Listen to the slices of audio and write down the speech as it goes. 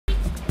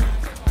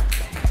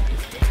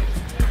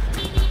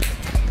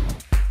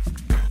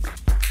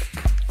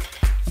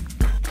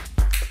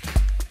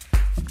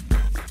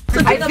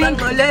I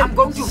think I'm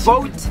going to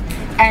vote,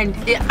 and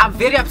I'm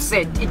very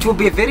upset. It will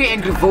be a very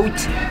angry vote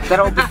that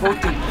I'll be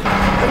voting.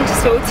 I'm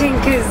just voting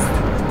because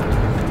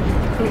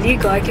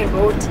legal I can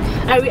vote.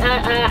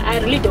 I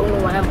really don't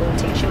know why I'm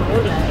voting. She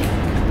won't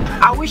lie.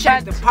 I wish I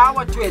had the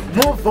power to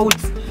have more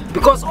votes,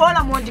 because all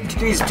I'm wanting to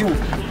do is to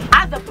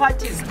other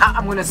parties.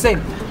 I'm going to say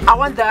I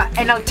want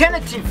an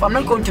alternative. I'm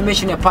not going to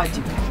mention a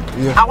party.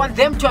 I want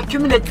them to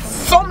accumulate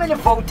so many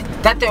votes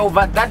that they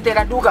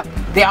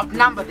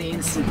outnumber the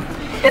ANC.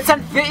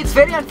 It's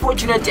very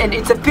unfortunate, and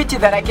it's a pity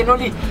that I can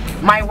only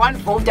my one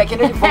vote. I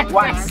can only vote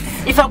once.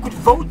 If I could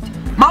vote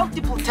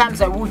multiple times,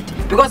 I would,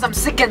 because I'm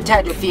sick and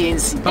tired of the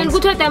ANC. And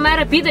good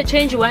Tamara, be the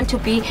change you want to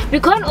be. We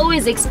can't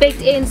always expect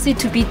ANC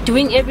to be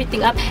doing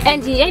everything up.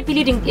 And the AP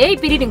leading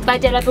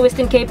party at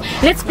Western Cape.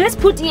 Let's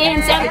put the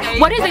ANC.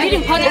 What is the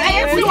leading party?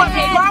 ANC was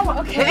in power.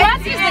 What is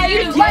the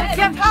leading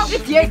party?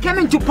 If they came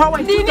into power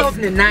in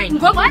 2009.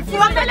 What is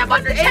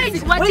the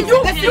change? What is the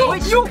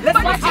change?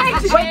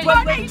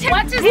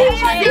 What is the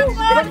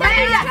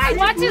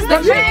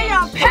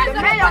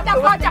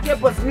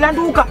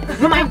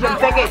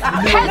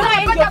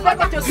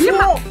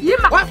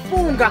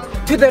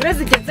to the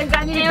residents and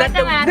that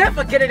they will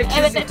never get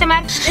electricity.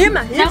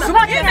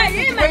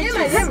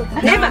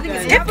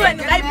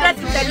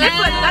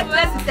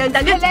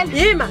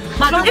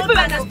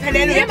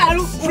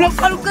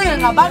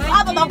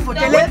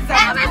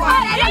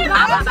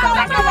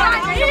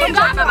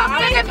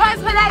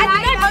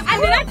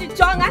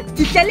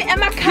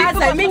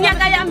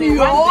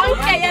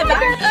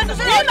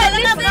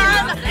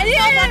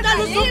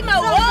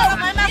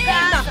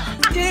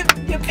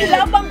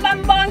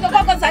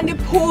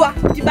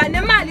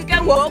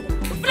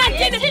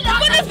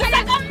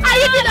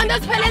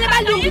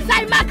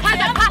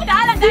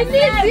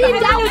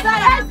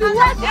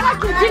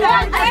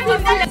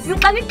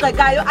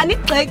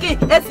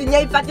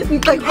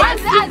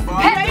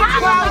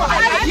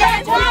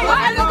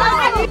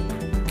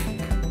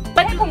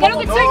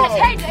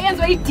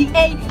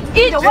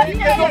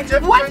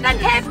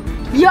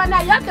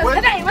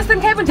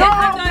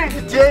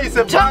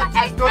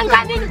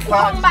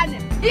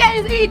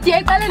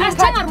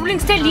 ruling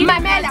state. The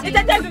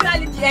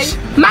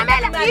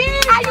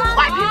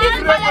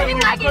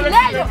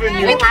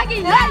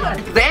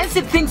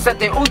ANC thinks that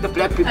they own the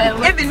black people.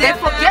 They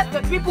forget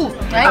the people.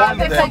 They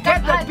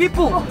forget that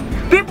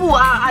people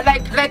are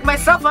like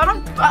myself. I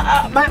don't.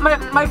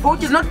 My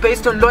vote is not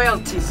based on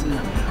loyalties.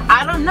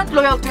 I'm not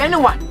loyal to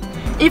anyone.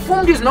 If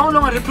Umdi is no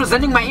longer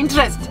representing my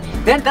interest,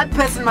 then that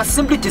person must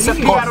simply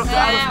disappear out of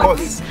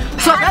office.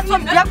 So that's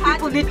what black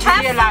people need to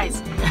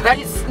realize. That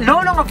it's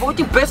no longer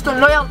voting based on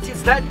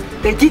loyalties. That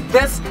they did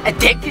this a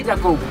decade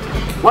ago.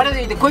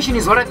 The question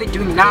is, what are they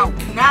doing now?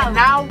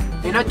 Now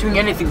they're not doing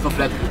anything for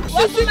black people.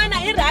 What's the man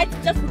right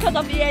just because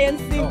of the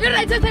ANC?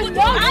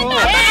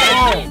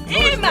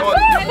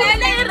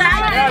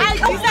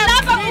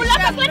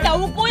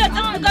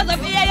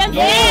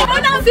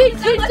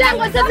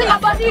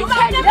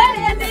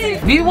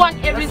 We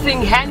want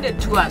everything handed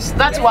to us.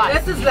 That's why.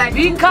 This is like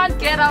we can't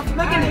get up of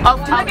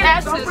our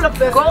asses.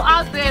 Go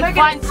out there and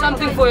find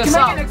something for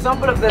yourself.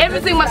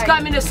 Everything must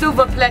come in a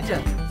silver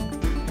platter.